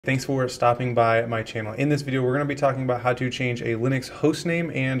Thanks for stopping by my channel. In this video, we're going to be talking about how to change a Linux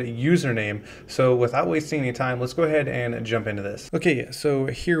hostname and username. So without wasting any time, let's go ahead and jump into this. Okay, so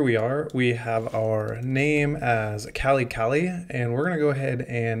here we are. We have our name as Callie, and we're going to go ahead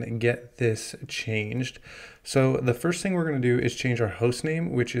and get this changed. So the first thing we're going to do is change our host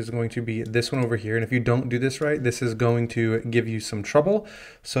name, which is going to be this one over here. And if you don't do this right, this is going to give you some trouble.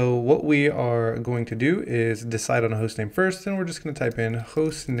 So what we are going to do is decide on a host name first, and we're just going to type in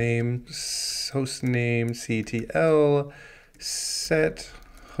hostname ctl set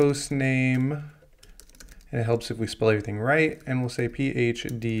hostname. And it helps if we spell everything right, and we'll say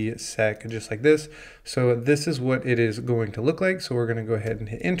phdsec just like this. So this is what it is going to look like. So we're going to go ahead and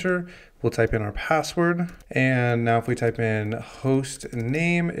hit enter. We'll type in our password, and now if we type in host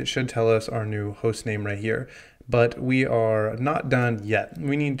name, it should tell us our new host name right here. But we are not done yet.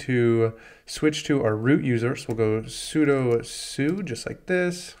 We need to switch to our root user. So we'll go sudo su just like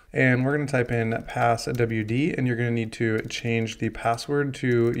this. And we're going to type in passwd, and you're going to need to change the password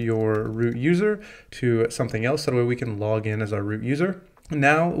to your root user to something else. That way we can log in as our root user.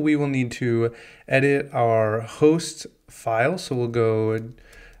 Now we will need to edit our host file. So we'll go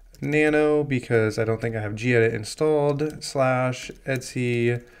nano, because I don't think I have gedit installed,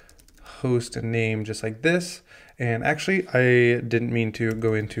 /etc host name just like this. And actually I didn't mean to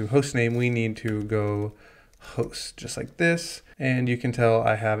go into host name. We need to go host just like this. And you can tell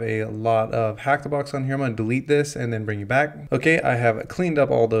I have a lot of Hack the Box on here. I'm going to delete this and then bring you back. Okay, I have cleaned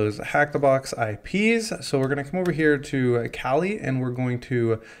up all those Hack the Box IPs. So we're going to come over here to Callie, and we're going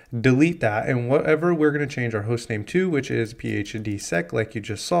to delete that. And whatever we're going to change our host name to, which is phdsec, like you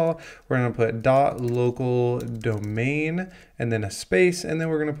just saw, we're going to put .local domain and then a space, and then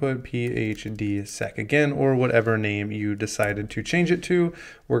we're going to put phdsec again, or whatever name you decided to change it to.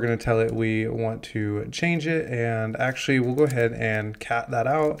 We're going to tell it we want to change it, and actually we'll go ahead and cat that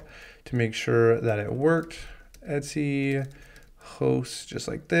out to make sure that it worked. Etsy host just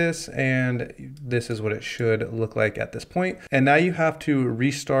like this, and this is what it should look like at this point. And now you have to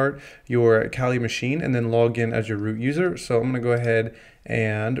restart your Callie machine and then log in as your root user. So I'm going to go ahead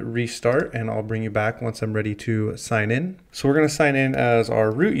and restart, and I'll bring you back once I'm ready to sign in. So we're going to sign in as our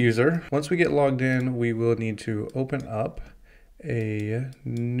root user. Once we get logged in, we will need to open up a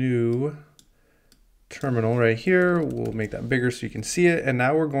new terminal right here. We'll make that bigger so you can see it. And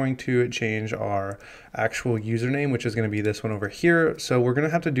now we're going to change our actual username, which is going to be this one over here. So we're going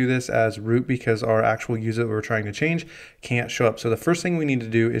to have to do this as root because our actual user that we're trying to change can't show up. So the first thing we need to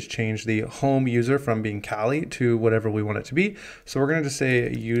do is change the home user from being Callie to whatever we want it to be. So we're going to just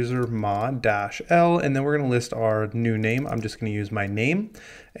say user mod-l, and then we're going to list our new name. I'm just going to use my name,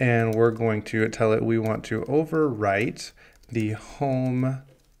 and we're going to tell it we want to overwrite the home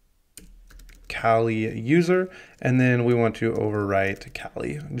Callie user, and then we want to overwrite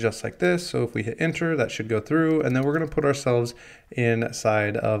Callie just like this. So if we hit enter, that should go through, and then we're going to put ourselves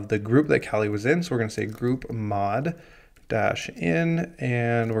inside of the group that Callie was in. So we're going to say group mod-in,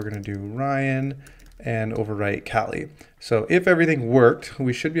 and we're going to do Ryan and overwrite Callie. So if everything worked,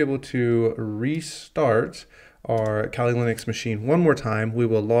 we should be able to restart our Kali Linux machine one more time. We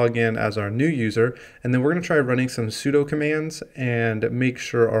will log in as our new user, and then we're going to try running some sudo commands and make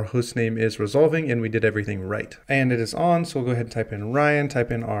sure our host name is resolving and we did everything right. And it is on, so we'll go ahead and type in Ryan,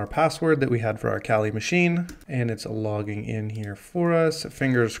 type in our password that we had for our Kali machine, and it's logging in here for us.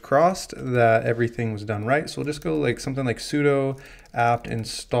 Fingers crossed that everything was done right. So we'll just go like something like sudo apt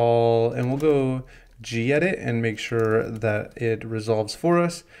install, and we'll go gedit and make sure that it resolves for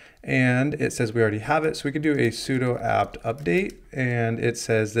us. And it says we already have it, so we could do a sudo apt update, and it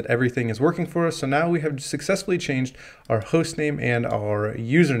says that everything is working for us. So now we have successfully changed our host name and our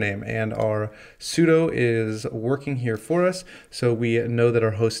username, and our sudo is working here for us, so we know that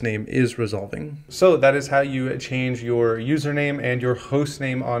our host name is resolving. So that is how you change your username and your host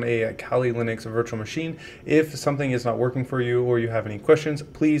name on a Kali Linux virtual machine. If something is not working for you or you have any questions,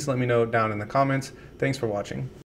 please let me know down in the comments. Thanks for watching.